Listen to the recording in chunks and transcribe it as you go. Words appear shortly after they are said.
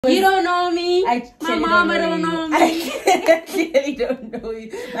You don't know me. My mama don't know me. I clearly don't know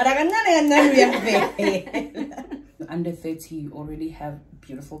you. But under 30, you already have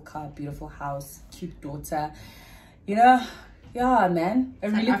beautiful car, beautiful house, cute daughter. You know, yeah, man,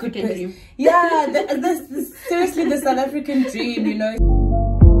 a really good dream. Yeah, this seriously the South African dream. You know.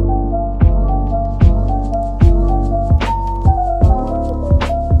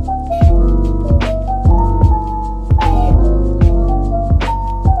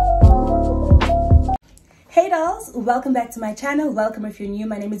 Welcome back to my channel. Welcome if you're new.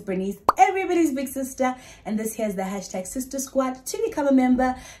 My name is Bernice, everybody's big sister, and this here's the hashtag Sister Squad. To become a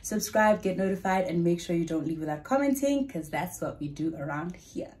member, subscribe, get notified, and make sure you don't leave without commenting, because that's what we do around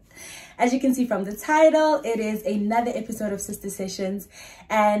here. As you can see from the title, it is another episode of Sister Sessions,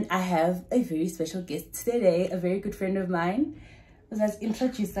 and I have a very special guest today, a very good friend of mine. Let's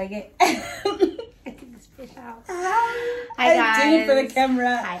introduce again. Hi guys. Doing for the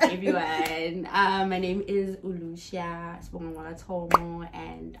camera. Hi everyone. My name is Lucia Thomo,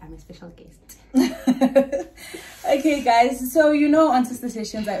 and I'm a special guest. Okay guys, so you know, on Sister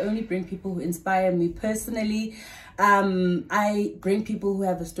Sessions I only bring people who inspire me personally. I bring people who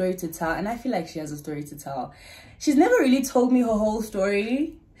have a story to tell, and I feel like she has a story to tell. She's never really told me her whole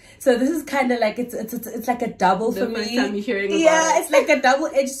story. So this is kind of like, it's like a double for me. The first time you're hearing about it. It's like a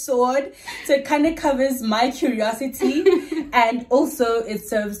double-edged sword. So it kind of covers my curiosity and also it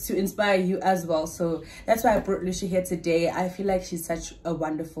serves to inspire you as well. So that's why I brought Lucia here today. I feel like she's such a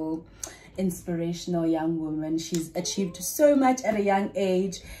wonderful, inspirational young woman. She's achieved so much at a young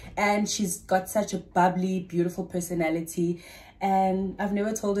age, and she's got such a bubbly, beautiful personality. And I've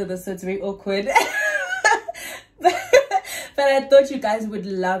never told her this, so it's very awkward. But I thought you guys would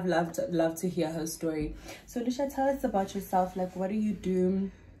love to hear her story. So Lucia, tell us about yourself. Like, what do you do?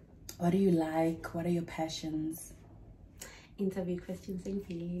 What do you like? What are your passions? Interview questions.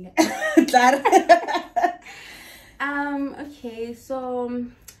 Okay, so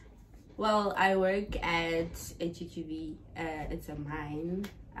well, I work at HTV. It's a mine.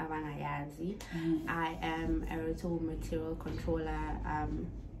 I am a rental material controller.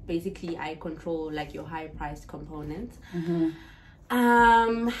 Basically, I control like your high priced components.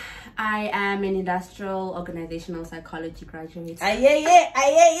 I am an industrial organizational psychology graduate.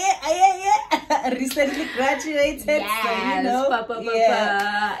 Recently graduated. Yes, so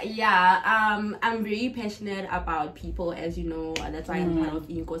you know, I'm very passionate about people, as you know. That's why I'm part of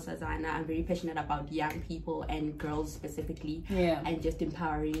Inkosazana. I'm very passionate about young people and girls specifically, and just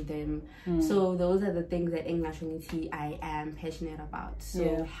empowering them. So those are the things that in nationality I am passionate about.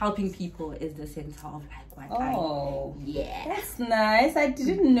 So helping people is the center of like what that's nice. I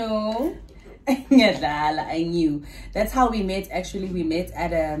didn't know. I knew. That's how we met. Actually, we met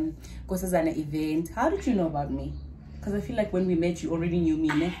at a Kosazana event. How did you know about me? Because I feel like when we met, you already knew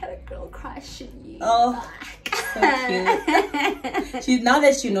me. I had a girl crush on you. Oh, so cute. Now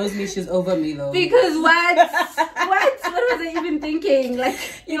that she knows me, she's over me though. Because what? What was I even thinking? Like,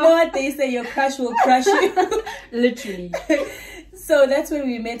 you know what they say, your crush will crush you. Literally. So that's when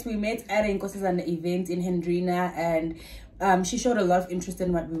we met. We met at a Nkosazana event in Hendrina, and she showed a lot of interest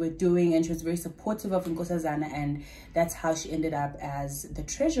in what we were doing, and she was very supportive of Nkosazana, and that's how she ended up as the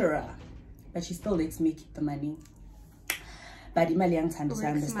treasurer. But she still lets me keep the money. But imali angithanda, I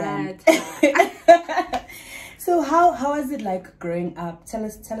understand. So how is it like growing up? Tell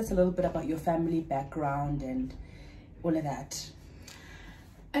us a little bit about your family background and all of that.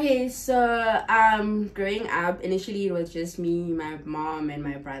 Okay, so growing up, initially it was just me, my mom, and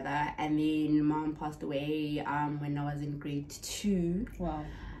my brother, and then mom passed away when I was in grade 2. Wow.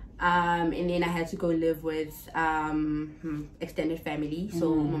 And then I had to go live with extended family,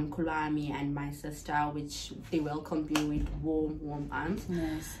 so Mom Kulwami and my sister, which they welcomed me with warm arms.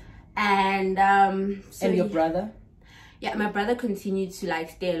 Nice. And so and your brother? Yeah, my brother continued to like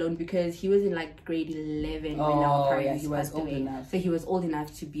stay alone because he was in like grade 11 when our parents passed away. So he was old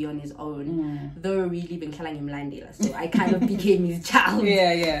enough to be on his own. Though really been telling him Landela, so I kind of became his child.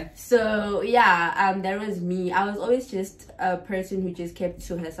 So that was me. I was always just a person who just kept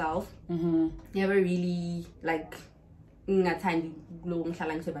to herself. Never really like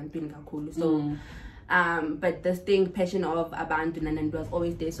so but this thing, passion of abantu and was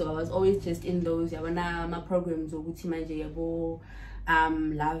always there. So I was always just in those my programs of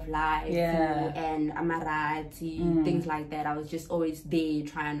Love Life and Amarati, things like that. I was just always there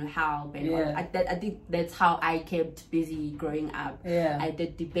trying to help, and I think that's how I kept busy growing up. I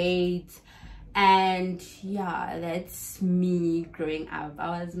did debate, and that's me growing up.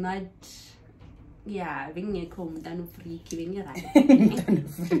 I was not Yeah,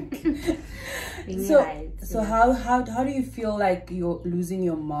 so how do you feel like you're losing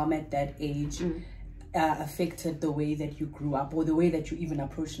your mom at that age affected the way that you grew up or the way that you even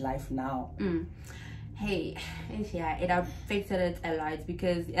approach life now? Hey, yeah, it affected it a lot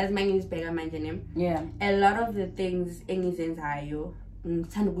because as my name is Bega Manjanim, a lot of the things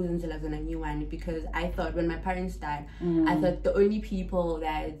because I thought when my parents died, I thought the only people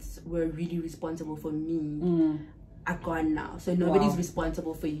that were really responsible for me are gone now. So nobody's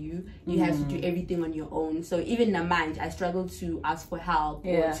responsible for you. You have to do everything on your own. So even Namand, I struggled to ask for help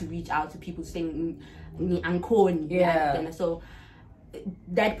or to reach out to people saying so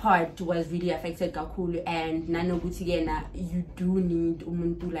that part was really affected kakulu. And nanogutigena, you do need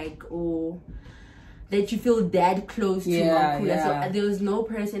umuntu like that you feel that close to Mankula. So there was no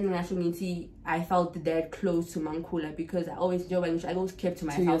person in the community I felt that close to Mankula because I always kept to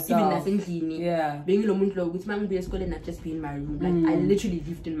myself. Even as in being lomuntlo with my school and not just be in my room. Like I literally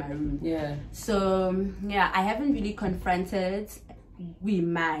lived in my room. So I haven't really confronted. We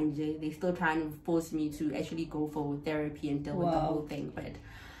mind they're still trying to force me to actually go for therapy and deal with the whole thing. But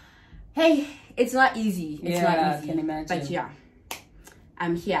hey, it's not easy. It's not easy. I can imagine. But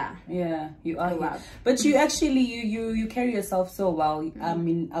I'm here. Yeah, you are here. But you actually, you carry yourself so well. I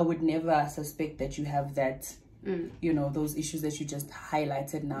mean, I would never suspect that you have that, you know, those issues that you just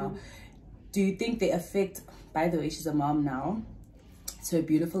highlighted now. Do you think they affect, by the way, she's a mom now, so a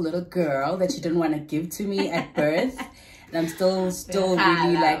beautiful little girl that she didn't want to give to me at birth. And I'm still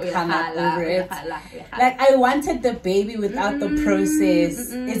really like hung up over it. Like I wanted the baby without the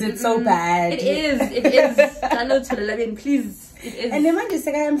process. Is it so bad? It is. Please. It is. And then when you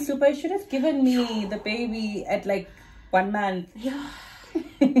say I am super, you should have given me the baby at like 1 month. Yeah.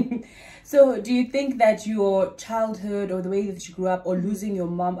 So do you think that your childhood or the way that you grew up or losing your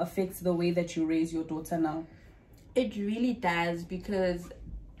mom affects the way that you raise your daughter now? It really does because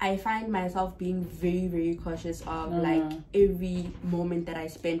I find myself being very, very cautious of like every moment that I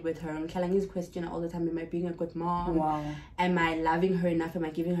spend with her. And Kalangi's question all the time, am I being a good mom? Am I loving her enough? Am I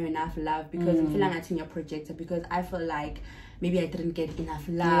giving her enough love? Because I'm feeling like a projector because I feel like maybe I didn't get enough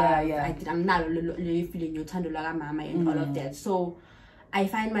love. I'm not really feeling your mama and all of that. So I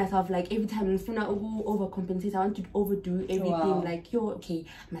find myself like every time I'm overcompensate, I want to overdo everything. Like, okay,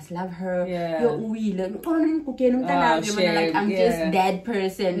 I must love her. Like, I'm just that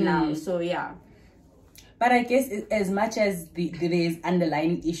person now. So But I guess as much as there's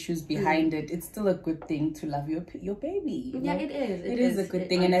underlying issues behind it, it's still a good thing to love your baby. Yeah, it is. It is a good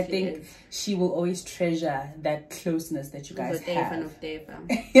thing, and I think she will always treasure that closeness that you guys have.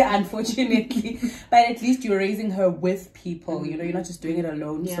 Yeah, unfortunately, but at least you're raising her with people. You know, you're not just doing it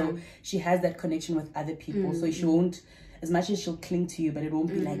alone. So she has that connection with other people. So she won't, as much as she'll cling to you, but it won't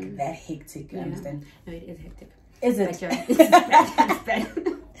be like that hectic. You understand? No, it is hectic. Is it? It's bad.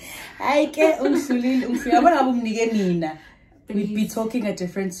 We'd be talking a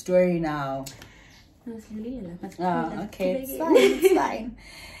different story now. Okay, it's fine.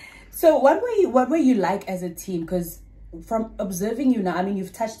 So what were you like as a teen? Because from observing you now, I mean,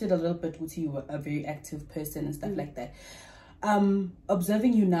 you've touched it a little bit, Uti, you were a very active person and stuff like that.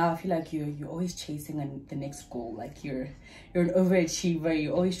 Observing you now, I feel like you're always chasing the next goal. Like you're an overachiever.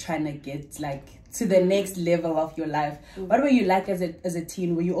 You're always trying to get like to the next level of your life. What were you like as a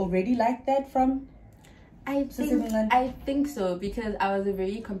teen? Were you already like that from? I think so because I was a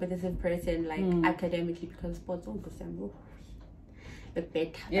very competitive person, like academically, because sports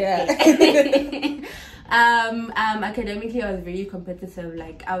academically I was very competitive.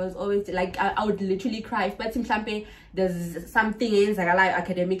 Like I was always like I would literally cry but there's something in like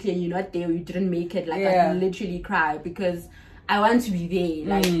academically and you're not there, you didn't make it, like I literally cry because I want to be there.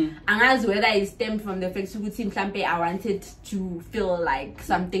 Like and as whether it stemmed from the fact that I wanted to feel like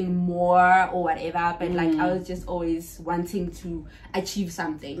something more or whatever, but like I was just always wanting to achieve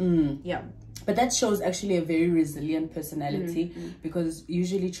something. But that shows actually a very resilient personality because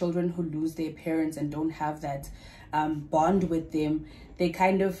usually children who lose their parents and don't have that bond with them, they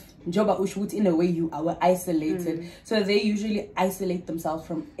kind of, in a way, you are isolated. So they usually isolate themselves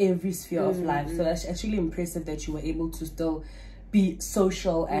from every sphere of life. So that's actually impressive that you were able to still be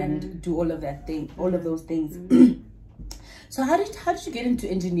social and do all of that thing, all of those things. So how did you get into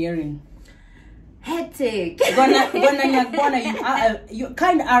engineering? Hectic. You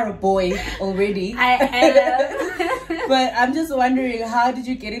kind of are a boy already. I am. But I'm just wondering, how did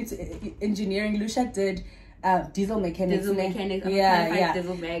you get into engineering? Lucia did diesel mechanics. Diesel mechanics. Yeah.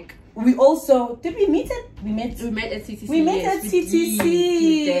 Diesel mech. we also did we meet at CTC. We met at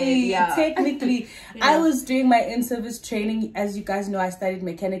CTC. Yeah. Technically, I was doing my in-service training. As you guys know, I studied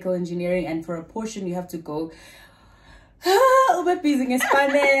mechanical engineering, and for a portion, you have to go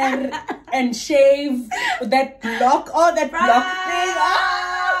and shave that block. Oh, that block thing.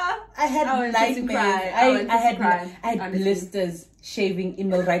 I had nightmares. I had blisters shaving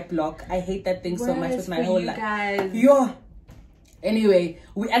in the right block. I hate that thing so much with my whole life. Anyway,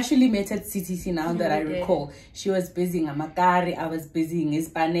 we actually met at CTC now that I recall. She was busy in Amakari, I was busy in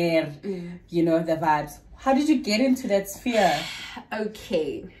Ispaner. You know the vibes. How did you get into that sphere?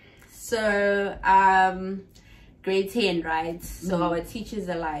 Okay, so grade 10, right? So our teachers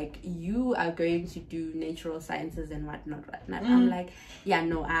are like, you are going to do natural sciences and whatnot. I'm like, yeah,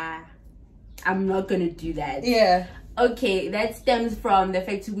 no, I'm not gonna do that. Yeah. Okay, that stems from the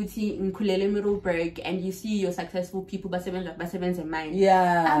fact that in Kulele Middleburg and you see your successful people, but seven mind.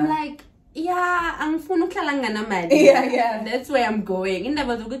 Yeah. I'm like, yeah, I'm that's where I'm going. In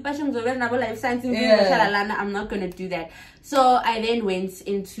the good passion life science, I'm not gonna do that. So I then went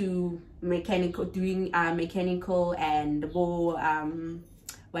into mechanical, doing mechanical and more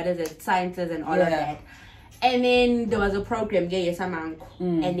sciences and all of that. And then there was a program, and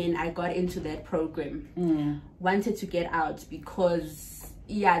then I got into that program. Wanted to get out because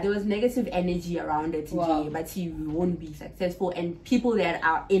there was negative energy around it, but you won't be successful. And people that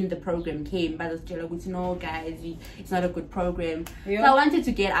are in the program came, but I was like, no guys, it's not a good program. So I wanted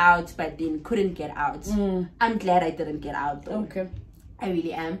to get out, but then couldn't get out. I'm glad I didn't get out though. Okay, I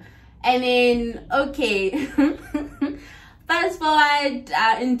really am. And then fast forward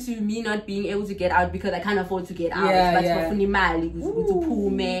into me not being able to get out because I can't afford to get out.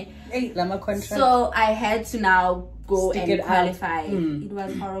 So I had to now go and qualify. It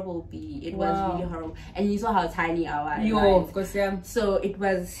was horrible, B. It was really horrible. And you saw how tiny our of course, So it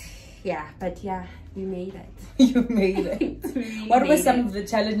was, but we made it. You made it. What were some of the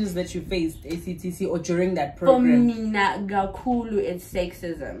challenges that you faced at CTC or during that program? For me, Gakulu, it's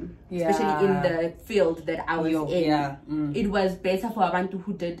sexism, especially in the field that I was in. It was better for Abantu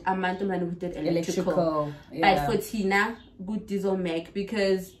who did electrical. But for Tina, good diesel make,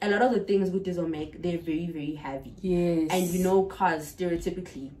 because a lot of the things good diesel make, they're very, very heavy. Yes. And you know, cars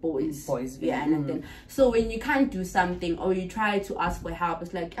stereotypically boys. And then so when you can't do something or you try to ask for help,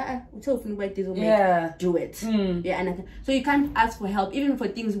 it's like do it. So you can't ask for help even for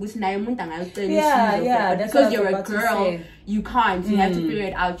things which because you're a girl, you can't. You have to figure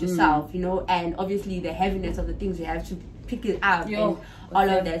it out yourself, you know, and obviously the heaviness of the things you have to pick it out and all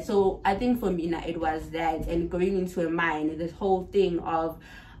of that. So I think for me now it was that, and going into a mine, this whole thing of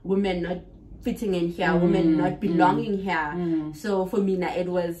women not fitting in here, women not belonging here. So for me now it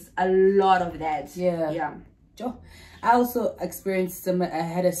was a lot of that. I also experienced I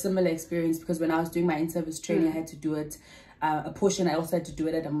had a similar experience because when I was doing my in-service training, I had to do it a portion. I also had to do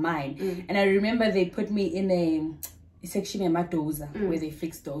it at a mine, and I remember they put me in a section in my dozer where they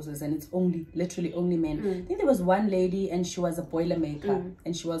fix dozers, and it's literally only men. I think there was one lady and she was a boiler maker,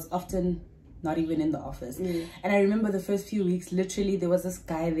 and she was often not even in the office. And I remember the first few weeks, literally there was this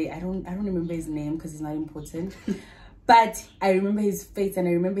guy there. I don't remember his name because it's not important. But I remember his face and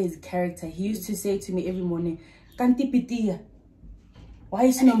I remember his character. He used to say to me every morning, "Kanti pitia. Why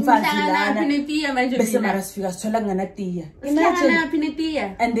is no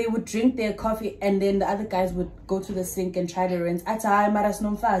Imagine. And they would drink their coffee and then the other guys would go to the sink and try to rinse.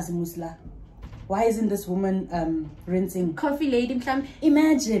 Why isn't this woman rinsing? Coffee lady.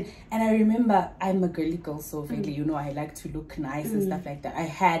 Imagine. And I remember, I'm a girly girl, so really, you know, I like to look nice and stuff like that. I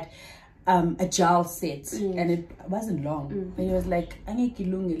had a gel set and it wasn't long. But it was like, like, you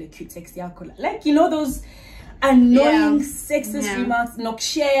know, those annoying sexist remarks. And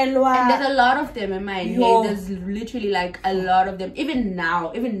there's a lot of them in my head. There's literally like a lot of them. Even now,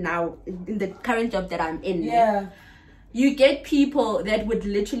 in the current job that I'm in. You get people that would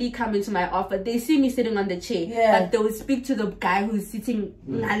literally come into my office. They see me sitting on the chair, but they will speak to the guy who's sitting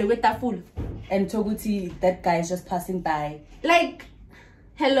and Toguti, that guy is just passing by. Like,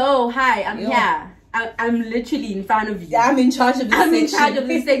 hello, hi, I'm here. I'm literally in front of you. I'm in charge of this section. In charge of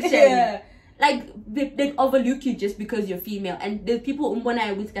this section. Like, they overlook you just because you're female. And there's people I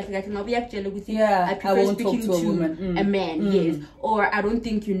prefer speaking to a woman. A man, yes. Or I don't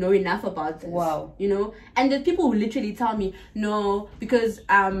think you know enough about this. You know? And there's people who literally tell me, no, because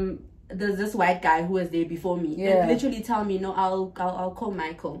there's this white guy who was there before me. They literally tell me, no, I'll call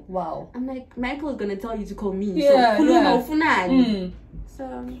Michael. I'm like, Michael's gonna tell you to call me.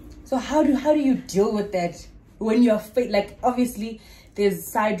 So how do you deal with that when you're like, obviously there's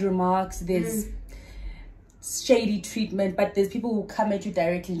side remarks, there's shady treatment, but there's people who come at you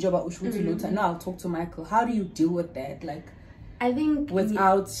directly. No, I'll talk to Michael. How do you deal with that? Like, I think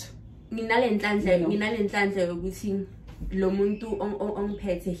without he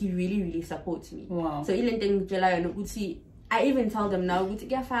really supports me. Wow. So I even tell them now, he's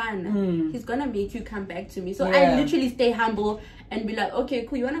gonna make you come back to me. So I literally stay humble and be like, okay,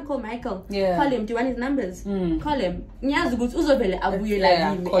 cool, you wanna call Michael? Call him. Do you want his numbers? Call him. And be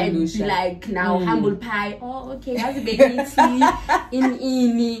like, now humble pie. Oh, okay, how's the baby in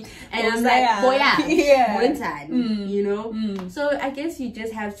and I'm like, boy, one time, you know. So I guess you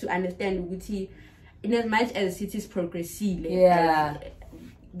just have to understand Uguti, in as much as cities progress,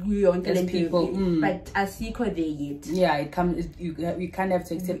 we on people, but as you there yet. Yeah, it comes. You kind of have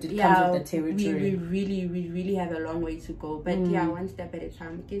to accept it comes with the territory. We really have a long way to go. But one step at a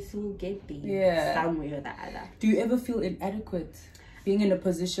time. I guess we'll get there. Yeah, some way or the other. Do you ever feel inadequate, being in a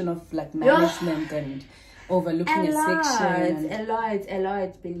position of like management and overlooking a section? A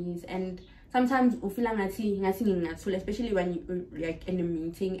lot, Benice. And sometimes we feel like especially when you like in a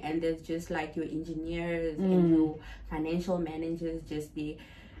meeting and there's just like your engineers and your financial managers just be.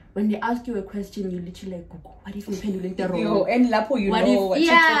 When they ask you a question, you literally like, what if you pendulum the wrong? And lapo, you what know if, what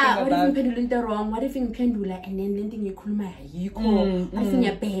you're talking about. What if you pendulum the wrong? What if you pendula and then anything you call my what if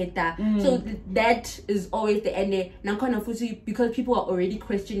you're better? So that is always the end. Now kind of because people are already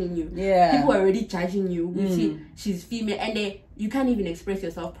questioning you. Yeah. People are already judging you. We see she's female and you can't even express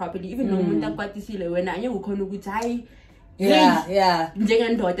yourself properly. Even though when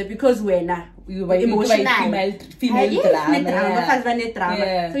because you were emotional, female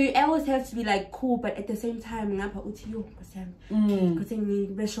drama. So you always have to be like cool, but at the same time, no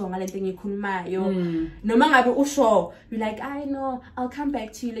you're like, I know, I'll come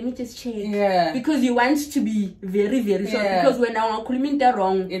back to you. Let me just check. Because you want to be very, very sure. Because when I'm calling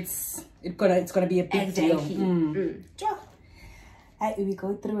wrong, it's gonna be a big deal. We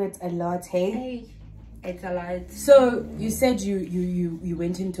go through it a lot, hey. It's a lot. So you said you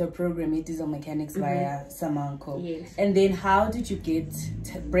went into a program, diesel mechanics via some uncle. Yes. And then how did you get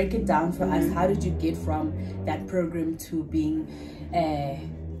break it down for us? How did you get from that program to being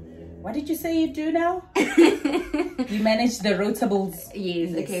what did you say you do now? You manage the rotables.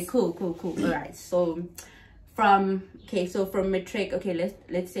 Yes. Okay. Cool. All right. So from matric. Okay.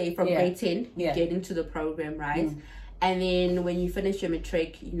 Let's say from grade 10, you get into the program, right? And then when you finish your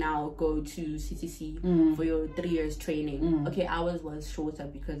matric, you now go to CTC for your 3 years training. Okay, ours was shorter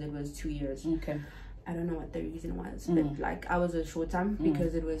because it was 2 years. Okay. I don't know what the reason was, but like ours was shorter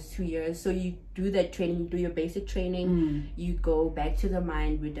because it was 2 years. So you do that training, you do your basic training, you go back to the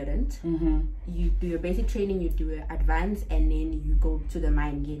mine. We didn't. You do your basic training, you do your advanced, and then you go to the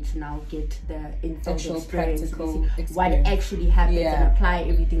mine again to now get the actual practical experience. What actually happens and apply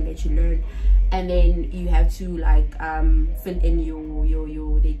everything that you learn. And then you have to like fill in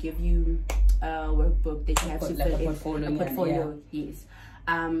your they give you a workbook that you have to fill in a portfolio. Yes.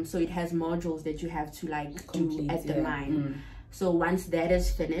 So it has modules that you have to like complete, do at the mine. So once that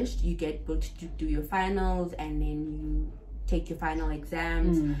is finished, you get booked to do your finals, and then you take your final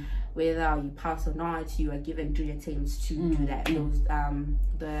exams. Whether you pass or not, you are given 3 attempts to do that. Those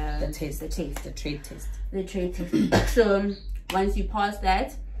the trade test. So once you pass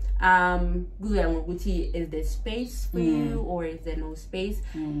that, is there space for you or is there no space?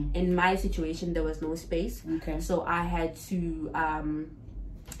 In my situation, there was no space. So I had to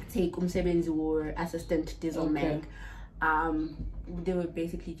take umsebenzi or assistant diesel mech. They were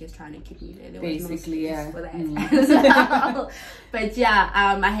basically just trying to keep me there. There was no space for that. So, but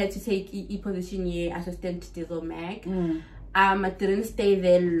I had to take position assistant diesel mech. I didn't stay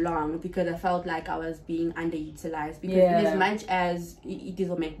there long because I felt like I was being underutilized. Because as much as it is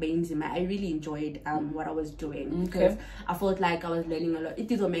make benzima, I really enjoyed what I was doing because I felt like I was learning a lot.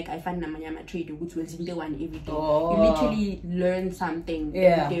 It is make I find Namanyama trade which was in the one every day. You literally learn something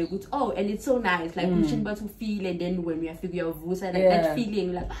every day. And it's so nice. Like we should to feel, and then when we are figure out like that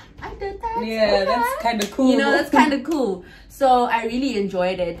feeling like I did that. That's kind of cool. You know, that's kind of cool. So I really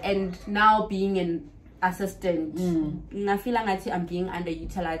enjoyed it, and now being in assistant, I feel like I'm being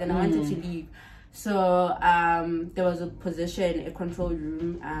underutilized and I wanted to leave. So there was a position, a control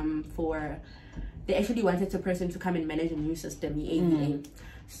room for, they actually wanted a person to come and manage a new system, the AVA.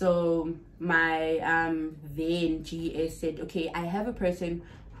 So my then GS said, okay, I have a person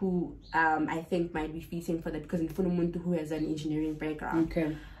who I think might be fitting for that because Mfunumuntu who has an engineering background.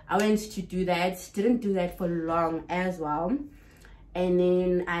 I went to do that, didn't do that for long as well. And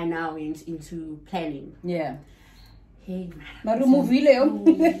then I now went into planning. Hey,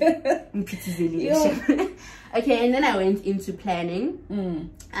 okay, and then I went into planning.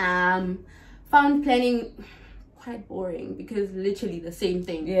 found planning quite boring because literally the same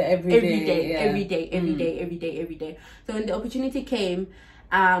thing. Yeah, every day. Every day. So when the opportunity came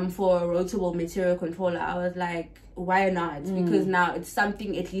for a rotable material controller, I was like, why not? Because now it's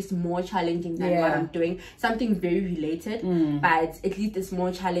something at least more challenging than what I'm doing. Something very related, but at least it's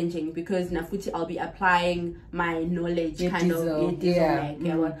more challenging because Nafuti I'll be applying my knowledge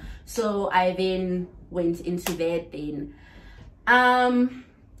So I then went into that then.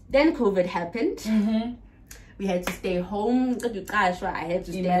 Then COVID happened. We had to stay home. I had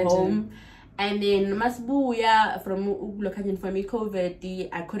to stay home. And then Masbuya from location for me COVID,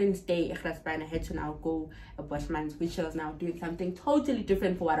 I couldn't stay in Graspan. I had to now go a Bushman's, which I was now doing something totally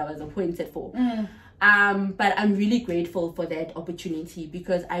different for what I was appointed for. But I'm really grateful for that opportunity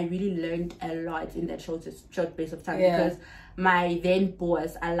because I really learned a lot in that short space of time because my then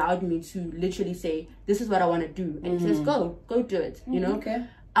boss allowed me to literally say, this is what I want to do. And he says, go do it, you know? Okay.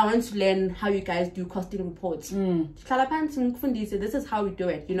 I want to learn how you guys do costing reports. This is how we do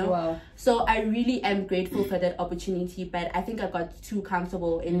it, you know? Wow. So I really am grateful for that opportunity, but I think I got too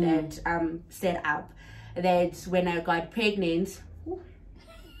comfortable in that setup that when I got pregnant...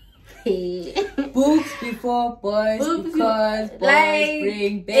 Boobs before boys, because boys like,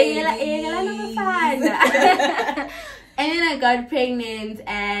 bring babies. And then I got pregnant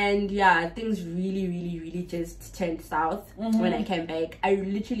and things really just turned south when I came back. I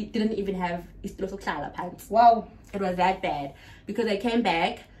literally didn't even have pants. Wow. It was that bad because I came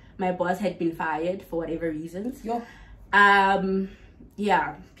back, my boss had been fired for whatever reasons.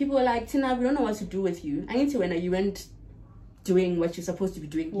 People were like, Tina, we don't know what to do with you. I need to when you went doing what you're supposed to be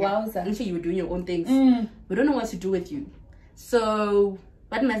doing. Actually, you were doing your own things. We don't know what to do with you. So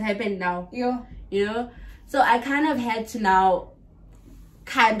what must happen now? You know? So I kind of had to now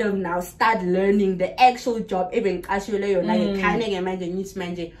start learning the actual job. Even so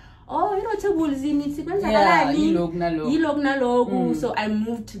I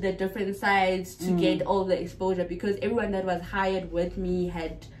moved to the different sides to get all the exposure because everyone that was hired with me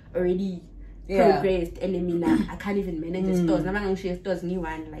had already progressed. And I can't even manage the stores. Stores new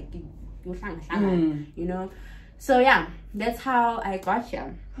one like you know. So that's how I got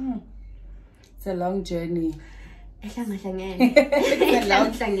here. It's a long journey. It's a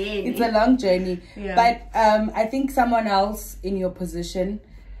long journey. But I think someone else in your position,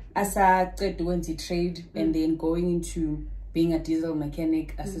 as a trade and then going into being a diesel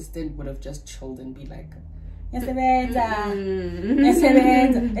mechanic assistant, would have just chilled and be like,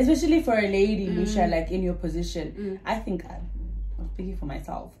 especially for a lady, Lucia, like in your position. I think I'm speaking for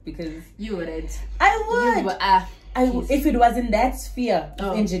myself because you wouldn't. I would. If it was in that sphere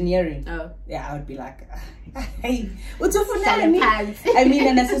of engineering, I would be like, hey, what's up for that? I mean,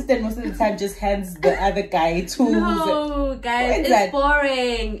 an assistant most of the time just hands the other guy tools. No, guys, it's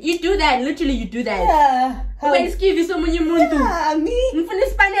boring. You do that, literally, you do that. Yeah.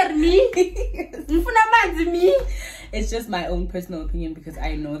 It's just my own personal opinion because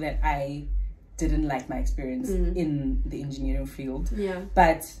I know that I didn't like my experience in the engineering field.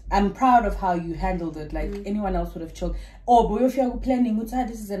 But I'm proud of how you handled it. Like anyone else would have chilled. Oh, boy, if you're planning, this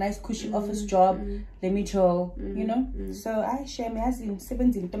is a nice cushy office job. Let me chill, you know? So I share me as in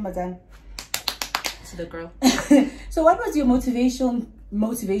 17 Tamazan. To the girl. So what was your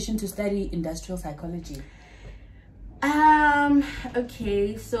motivation to study industrial psychology?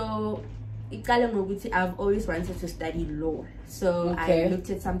 Okay, so I've always wanted to study law, so I looked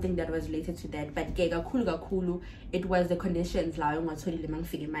at something that was related to that. But it was the conditions I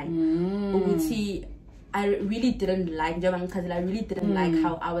really didn't like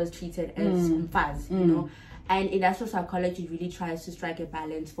how I was treated as umfazi, you know. And industrial psychology really tries to strike a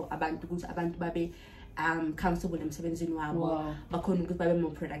balance for abantu babe comfortable emsebenzini wabo, bakhona ukuthi babe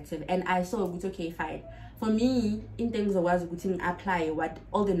more productive. And I saw okay, fine. For me, in terms of was apply what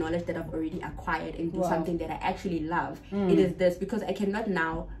all the knowledge that I've already acquired and do something that I actually love. It is this because I felt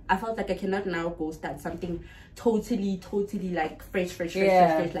like I cannot now go start something totally like fresh,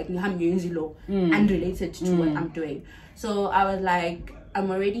 like unrelated to what I'm doing. So I was like, I'm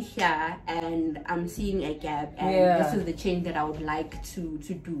already here and I'm seeing a gap, and this is the change that I would like to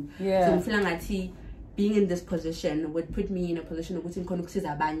do. So being in this position would put me in a position of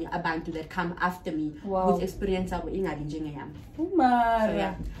abantu that come after me with experience of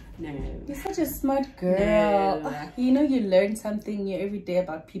No. You're such a smart girl. No. You know, you learn something new every day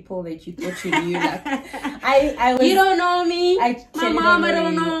about people that you thought you knew. Like, I was, you don't know me. My mama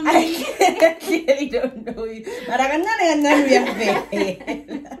don't know me. I clearly don't know you. But I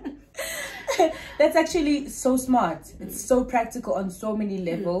That's actually so smart. It's so practical on so many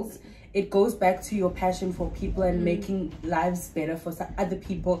levels. It goes back to your passion for people and making lives better for other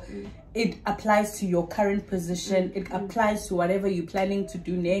people. It applies to your current position. It applies to whatever you're planning to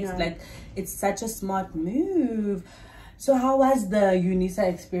do next. Like, it's such a smart move. So how was the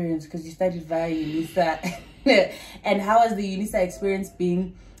UNISA experience? Because you studied via UNISA. And how was the UNISA experience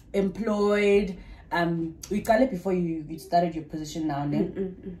being employed? We got it before you started your position now,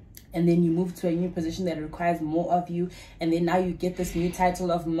 and then you move to a new position that requires more of you, and then now you get this new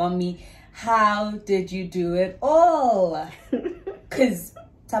title of mommy. How did you do it all? Because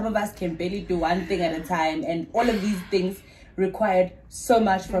some of us can barely do one thing at a time, and all of these things required so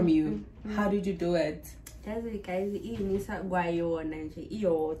much from you. How did you do it? Guys, it's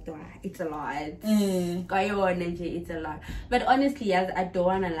a lot. It's a lot. But honestly, as I don't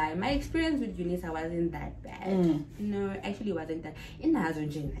wanna lie, my experience with UNISA wasn't that bad. No, actually wasn't that.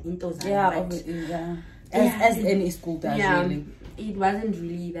 As any school does, really. It wasn't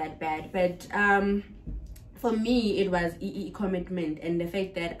really that bad. But for me, it was commitment and the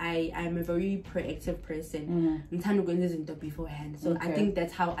fact that I'm a very proactive person. Beforehand. So I think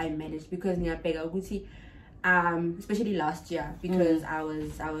that's how I managed, because especially last year, because I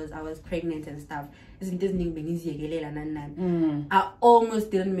was pregnant and stuff. I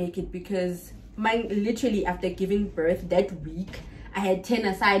almost didn't make it, because literally after giving birth that week, I had 10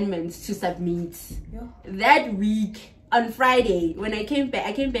 assignments to submit. That week. On Friday, when I came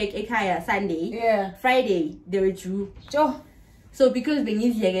back Ekaya Sunday. Friday they were due. So because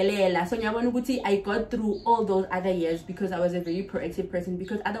I got through all those other years because I was a very proactive person,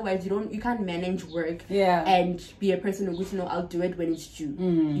 because otherwise you can't manage work and be a person who goes, I'll do it when it's due.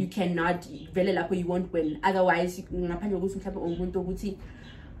 You cannot you won't win. Otherwise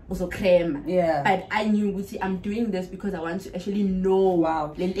but I knew I'm doing this because I want to actually know.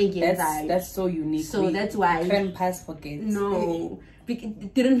 Wow, that's so unique. So that's why creme pass forget. No,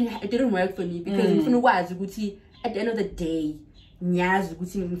 it didn't work for me, because at the end of the day I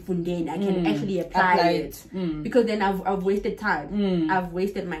can actually apply it. Because then I've wasted time. I've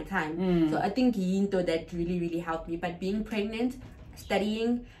wasted my time. So I think that really helped me. But being pregnant,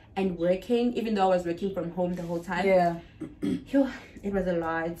 studying and working, even though I was working from home the whole time, it was a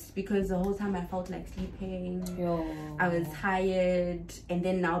lot, because the whole time I felt like sleeping. I was tired, and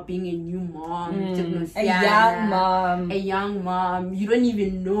then now being a new mom, a young mom, you don't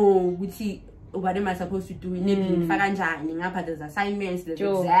even know what am I supposed to do. There's assignments, there's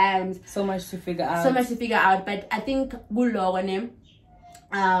exams, so much to figure out. But I think mom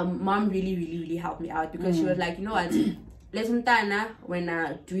really helped me out, because she was like, you know what, when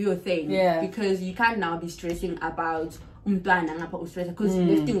do your thing, because you can't now be stressing about because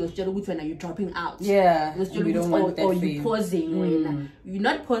next thing was just when you're dropping out, we don't want that, or you pausing when you're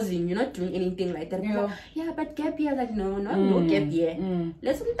not pausing, you're not doing anything like that. But gap year, like no gap year.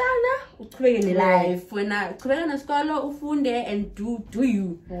 Let's in life when I scholar ufunde and do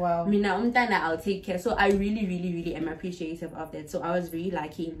you. I'll take care. So I really am appreciative of that. So I was really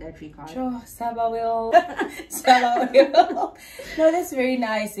lucky in that regard. No, that's very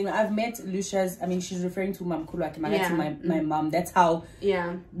nice. I've met Lucia's, she's referring to Mam Kulwa, my mom. That's how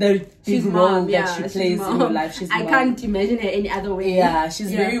the big role that she plays in your life. I can't imagine her any other way.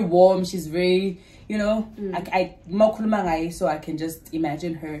 She's very warm. She's very, so I can just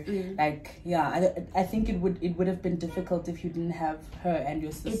imagine her. I think it would have been difficult if you didn't have her and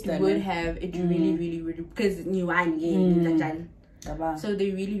your sister. It would have. It really because you are so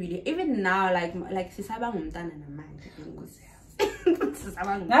they really even now like sisaba ngumntana namanje.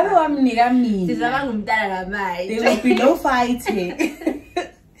 There will be no fighting.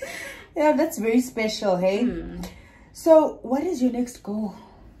 That's very special, hey? So what is your next goal?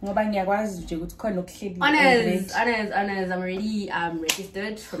 Honors. I'm already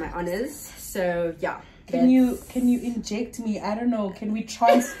registered for my honors. So can you inject me? I don't know, can we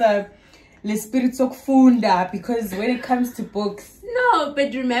transfer l'espirito funda, because when it comes to books, no,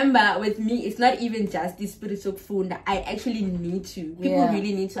 but remember, with me, it's not even just the spiritual funda. I actually need to. People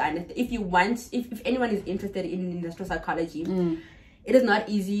really need to understand. If anyone is interested in industrial psychology, it is not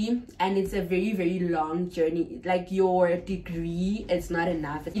easy, and it's a very, very long journey. Like, your degree, it's not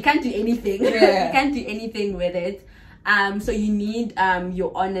enough. You can't do anything. You can't do anything with it. So you need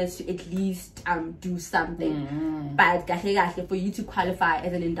your honors to at least do something. But for you to qualify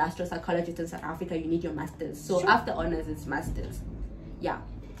as an industrial psychologist in South Africa, you need your masters. So after honors, it's masters.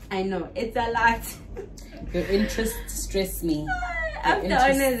 I know it's a lot. Your interests stress me. After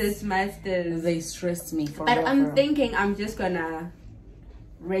honors, it's masters. They stress me. But I'm thinking I'm just gonna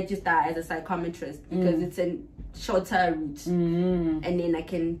register as a psychometrist, because it's shorter route, and then I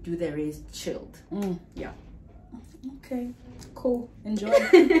can do the rest chilled. Yeah. Okay, cool. Enjoy.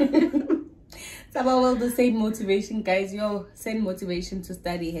 It's about, well, the same motivation, guys. Same motivation to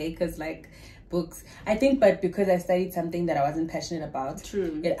study, hey, because like books, I think, but because I studied something that I wasn't passionate about,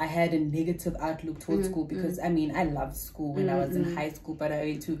 I had a negative outlook towards school, because I mean, I loved school when I was in high school, but I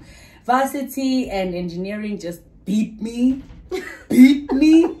went to varsity and engineering just beat me.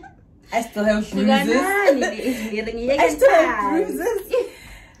 I still have bruises. I still have bruises.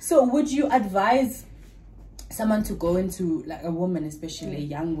 So would you advise someone to go into, like a woman, especially a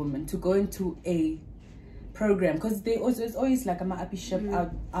young woman, to go into a program? Because it's always like I'm a happy ship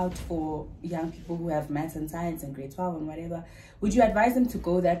out for young people who have maths and science and grade 12 and whatever. Would you advise them to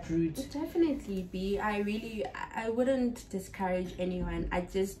go that route? Definitely, B. I wouldn't discourage anyone. I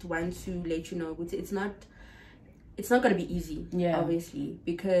just want to let you know it's not going to be easy, obviously,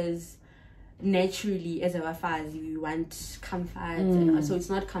 because naturally as a wafaz you want comfort, and so it's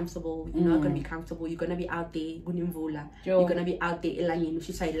not comfortable. You're not going to be comfortable. You're going to be out there you're going to be out there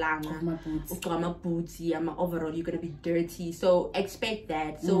overall you're going to be dirty, so expect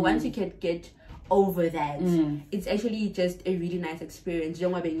that. So once you can get over that, it's actually just a really nice experience. You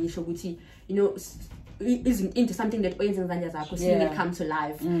know, isn't into something that seeing it come to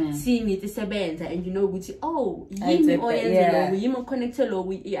life, seeing it sebenza, and you know, you understand.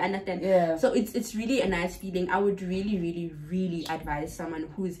 So it's really a nice feeling. I would really advise someone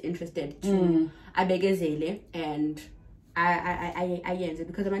who is interested to abegezele, and I yenze,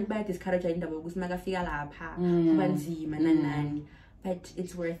 because abantu bayadiscourage indaba ukuthi makafika lapha kuba nzima nanani, but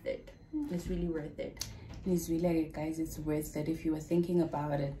it's worth it. It's really worth it. It's really, guys, it's worth it. If you were thinking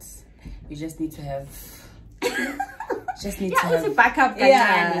about it, you just need to have just backup.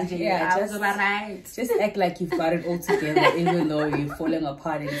 Just act like you've got it all together, even though you're falling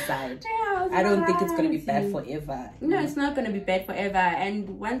apart inside. I don't think it's going to be bad forever. No, it's not going to be bad forever.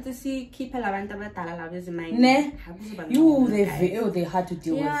 And once you see keep they're hard to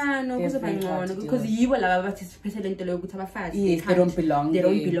deal with. Yeah, no, because you will have a yes, they don't belong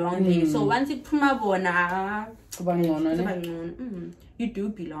there. So once you you do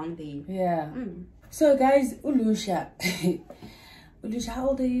belong there. Yeah. So guys, Lucia, how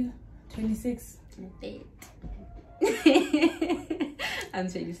old are you? 26? I'm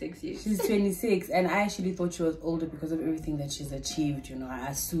 26 years. She's 26, and I actually thought she was older because of everything that she's achieved. You know, I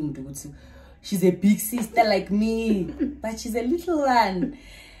assumed she's a big sister like me, but she's a little one.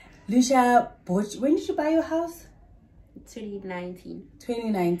 Lucia, when did you buy your house? 2019.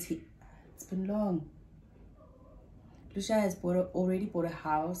 2019. It's been long. Lucia has already bought a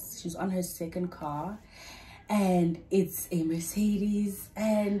house. She's on her second car, and it's a Mercedes.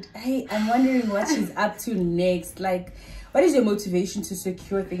 And hey, I'm wondering what she's up to next. Like, what is your motivation to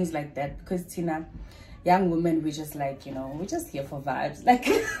secure things like that? Because Tina, young women, we just like, you know, we're just here for vibes. Like,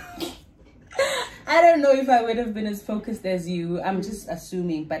 I don't know if I would have been as focused as you. I'm just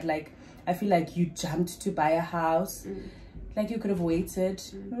assuming, but like, I feel like you jumped to buy a house. Like, you could have waited.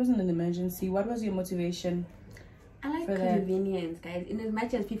 It wasn't an emergency. What was your motivation? I like convenience, guys. In as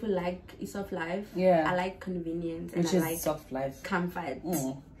much as people like soft life, I like convenience, and which I is like soft life, comfort.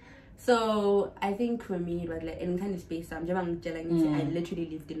 So I think for me, it was like in kind of space. I literally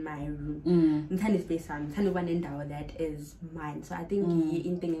lived in my room. In kind of space, that is mine. So I think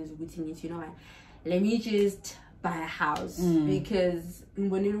in thing is, you know what? Let me just buy a house, because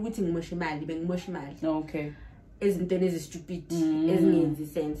when you're okay, isn't stupid, isn't in the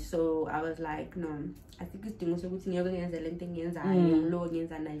sense. So I was like, no, I think it's doing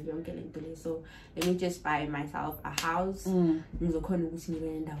so let me just buy myself a house. And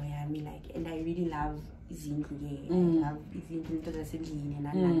I really love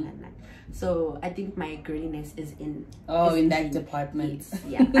so I think my girliness is in that department.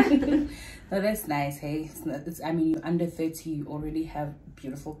 Yeah. Oh, that's nice. Hey, I mean, you're under 30, you already have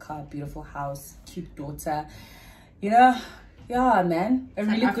beautiful car, beautiful house, cute daughter, you know. Yeah, man, a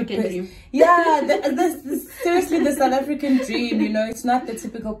really good dream. Yeah, seriously, the South African dream. You know, it's not the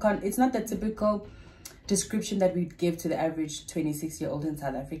typical description that we give to the average 26-year-old in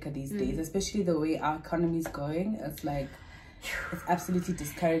South Africa these days, especially the way our economy is going. It's like, it's absolutely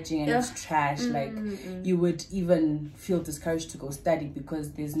discouraging, and it's trash. Like, you would even feel discouraged to go study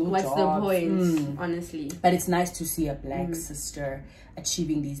because there's no What's jobs. the point, honestly? But it's nice to see a black sister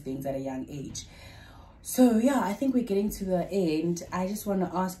achieving these things at a young age. So yeah, I think we're getting to the end. I just want to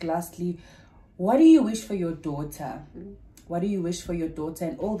ask lastly, what do you wish for your daughter? What do you wish for your daughter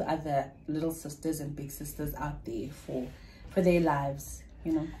and all the other little sisters and big sisters out there for their lives,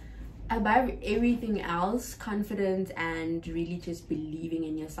 you know? Above everything else, confidence and really just believing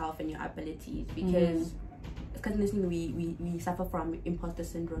in yourself and your abilities, because because listening, we suffer from imposter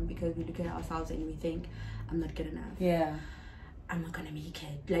syndrome because we look at ourselves and we think, I'm not good enough. Yeah. I'm not gonna make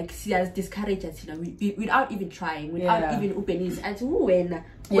it. Like, see us discourage us, you know, without even trying, without even opening it.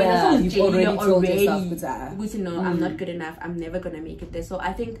 When you've already told yourself, which, you know, I'm not good enough, I'm never gonna make it there. So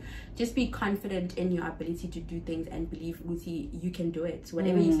I think just be confident in your ability to do things and believe, Lucy, you can do it.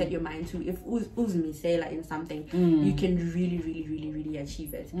 Whatever you set your mind to, if me say like in something, you can really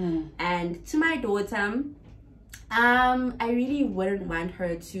achieve it. And to my daughter, I really wouldn't want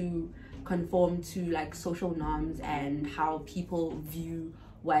her to conform to like social norms and how people view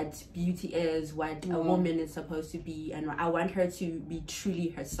what beauty is, what a woman is supposed to be. And I want her to be truly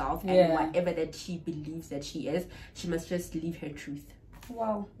herself, and whatever that she believes that she is, she must just live her truth.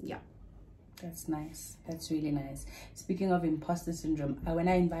 Wow. Yeah, that's nice. That's really nice. Speaking of imposter syndrome, when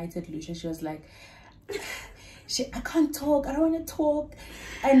I invited Lucia, she was like, I can't talk, I don't want to talk.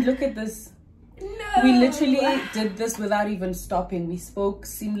 And look at this. No. We literally did this without even stopping. We spoke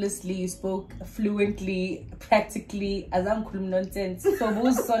seamlessly, you spoke fluently, practically, as I'm nonsense. So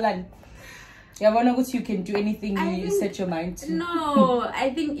you can do anything you set your mind to. No,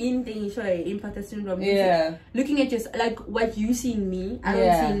 I think imposter syndrome. Looking at just like what you see in me, I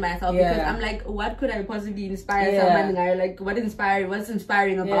don't see in myself, because I'm like, what could I possibly inspire someone? Like, what's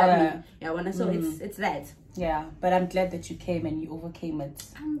inspiring about me? So it's that. Yeah, but I'm glad that you came and you overcame it.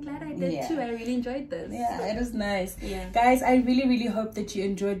 I'm glad I did too. I really enjoyed this. Yeah, it was nice. Yeah. Guys, I really hope that you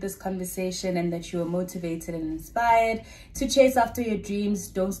enjoyed this conversation and that you were motivated and inspired to chase after your dreams.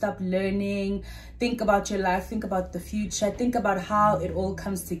 Don't stop learning. Think about your life. Think about the future. Think about how it all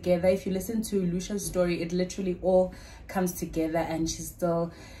comes together. If you listen to Lucia's story, it literally all comes together and she's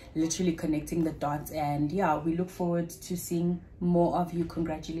still literally connecting the dots. And yeah, we look forward to seeing more of you.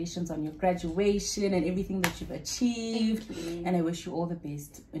 Congratulations on your graduation and everything that you've achieved. And I wish you all the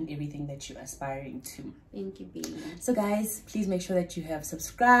best in everything that you're aspiring to. Thank you, baby. So guys, please make sure that you have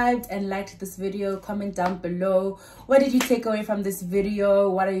subscribed and liked this video. Comment down below, what did you take away from this video?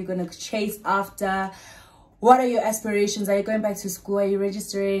 What are you gonna chase after? What are your aspirations? Are you going back to school? Are you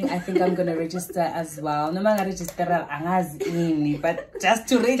registering? I think I'm going to register as well. No matter register, but just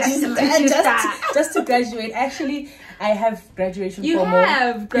to register, just to graduate. Actually, I have graduation form. You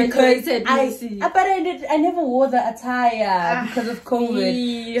have graduated, but I never wore the attire because of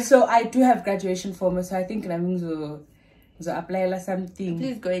COVID. So I do have graduation form. So I think I'm going to apply something.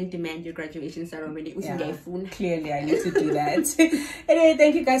 Please go and demand your graduation ceremony. Clearly, I need to do that. Anyway,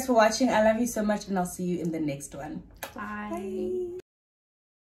 thank you guys for watching. I love you so much, and I'll see you in the next one. Bye.